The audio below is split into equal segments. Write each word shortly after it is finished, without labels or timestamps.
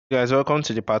Guys, welcome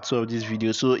to the part 2 of this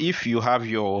video. So if you have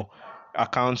your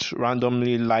account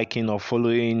randomly liking or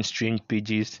following strange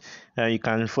pages, you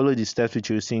can follow the steps which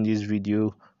you see in this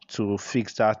video to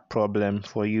fix that problem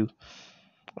for you.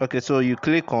 Okay, so you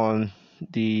click on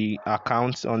the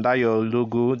account under your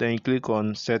logo, then you click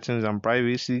on settings and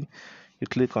privacy. You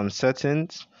click on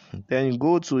settings, then you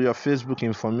go to your Facebook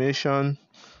information,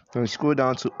 then you scroll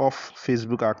down to off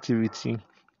Facebook activity.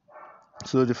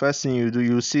 So the first thing you do,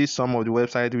 you see some of the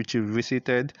website which you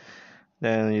visited,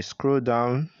 then you scroll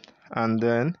down, and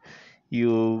then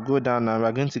you go down and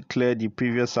we're going to clear the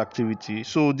previous activity.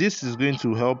 So this is going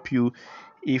to help you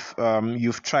if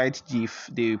you've tried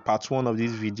the part 1 of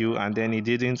this video and then it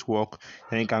didn't work,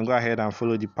 then you can go ahead and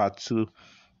follow the part 2.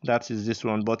 That is this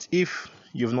one. But if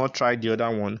you've not tried the other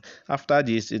one, after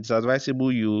this it's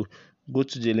advisable you go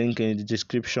to the link in the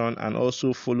description and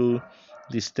also follow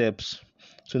the steps.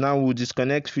 So now we'll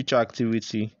disconnect feature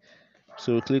activity,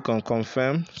 so click on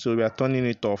confirm. So we are turning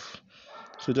it off.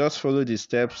 So just follow the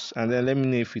steps and then let me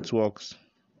know if it works.